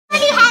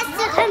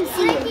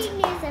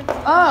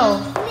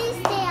Oh. Please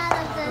stay out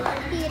of the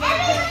theater.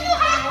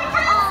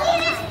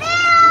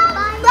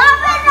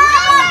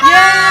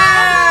 Yeah!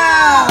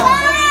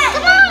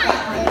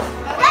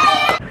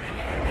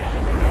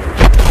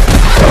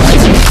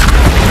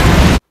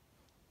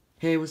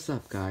 Hey, what's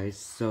up guys?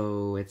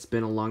 So it's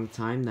been a long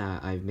time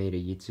that I've made a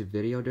YouTube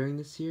video during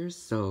this year,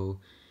 so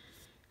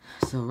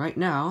right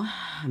now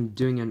I'm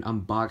doing an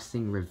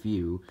unboxing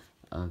review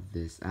of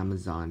this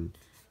Amazon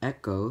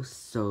Echo.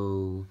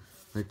 So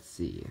let's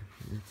see,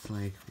 it's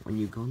like when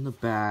you go in the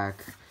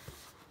back,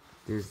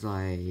 there's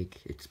like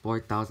explore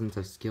thousands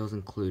of skills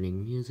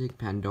including music,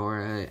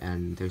 Pandora,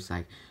 and there's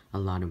like a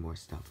lot of more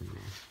stuff in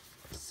there.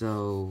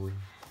 So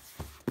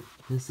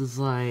this is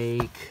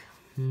like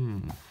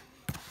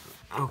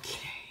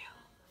okay.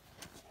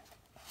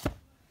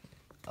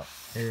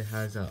 It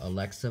has a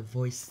Alexa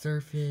voice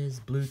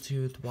surface,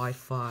 Bluetooth,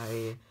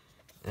 Wi-Fi,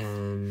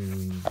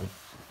 and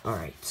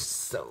alright,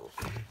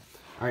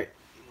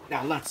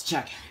 now let's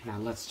check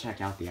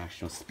out the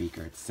actual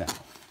speaker itself.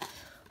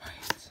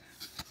 Alright.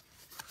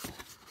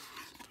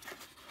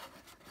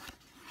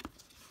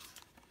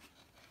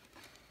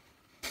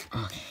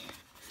 Okay.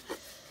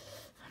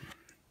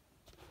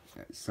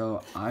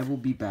 So I will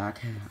be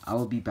back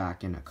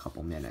in a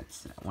couple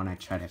minutes when I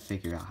try to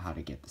figure out how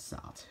to get this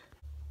out.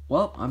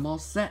 Well, I'm all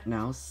set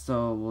now,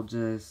 so we'll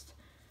just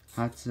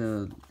have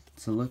to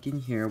look in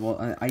here.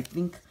 Well, I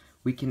think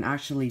we can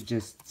actually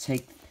just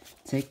take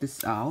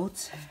this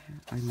out.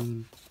 I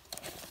mean,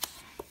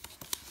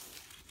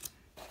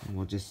 and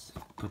we'll just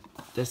put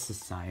this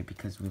aside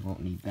because we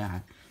won't need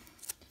that.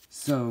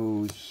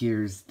 So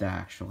here's the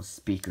actual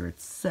speaker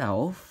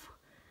itself.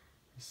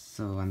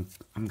 So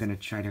I'm gonna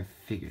try to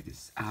figure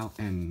this out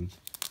and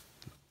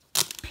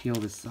peel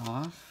this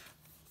off.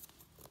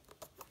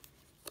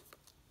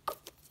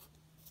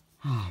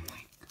 Oh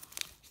my god.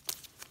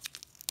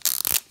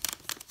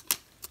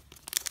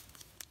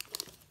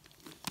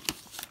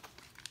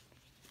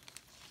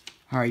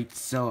 Alright,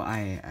 so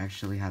I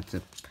actually had to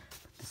put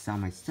this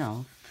on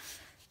myself.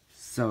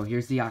 So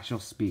here's the actual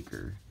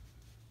speaker.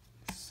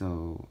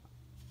 So,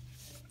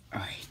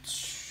 alright.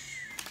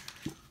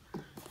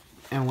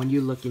 And when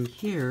you look in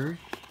here,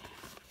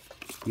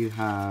 you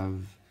have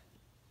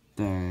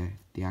the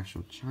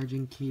actual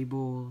charging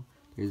cable.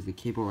 There's the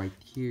cable right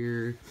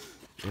here.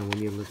 And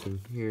when you look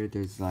in here,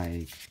 there's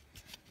like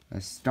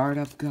a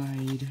startup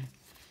guide.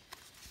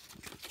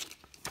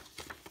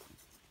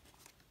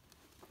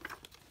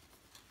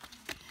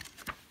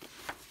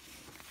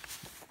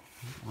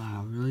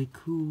 Wow, really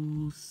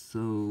cool.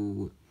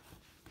 So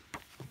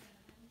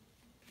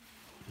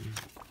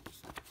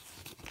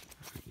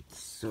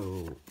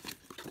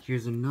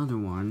here's another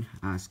one.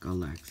 Ask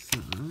Alexa.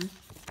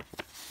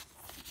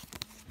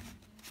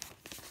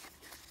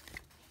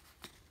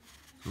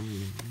 Oh,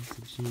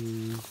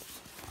 messaging.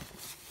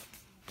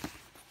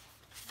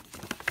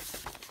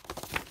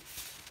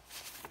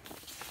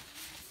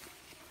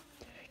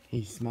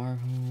 Hey, smart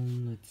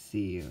home, let's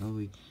see.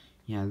 Oh,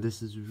 yeah,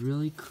 this is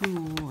really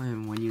cool.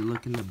 And when you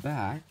look in the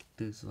back,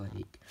 there's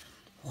like,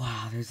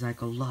 wow, there's like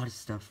a lot of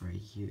stuff right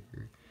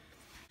here.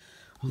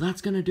 Well,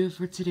 that's gonna do it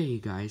for today, you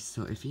guys.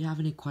 So if you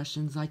have any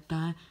questions like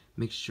that,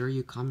 make sure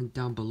you comment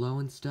down below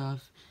and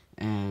stuff.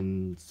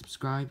 And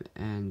subscribe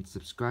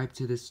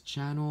to this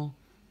channel.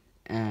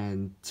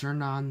 And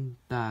turn on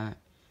that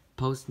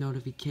post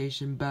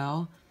notification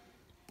bell.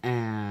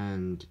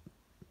 And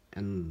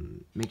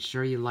make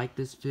sure you like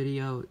this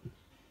video,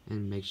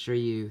 and make sure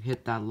you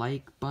hit that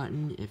like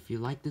button if you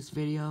like this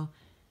video.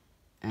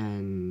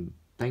 And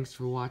thanks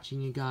for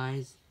watching, you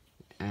guys,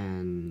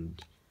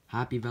 and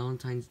happy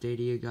Valentine's Day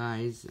to you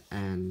guys.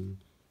 And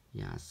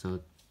yeah,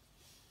 so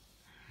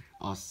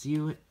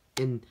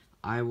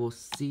I will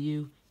see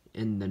you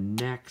in the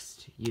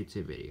next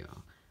YouTube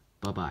video.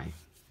 Bye bye.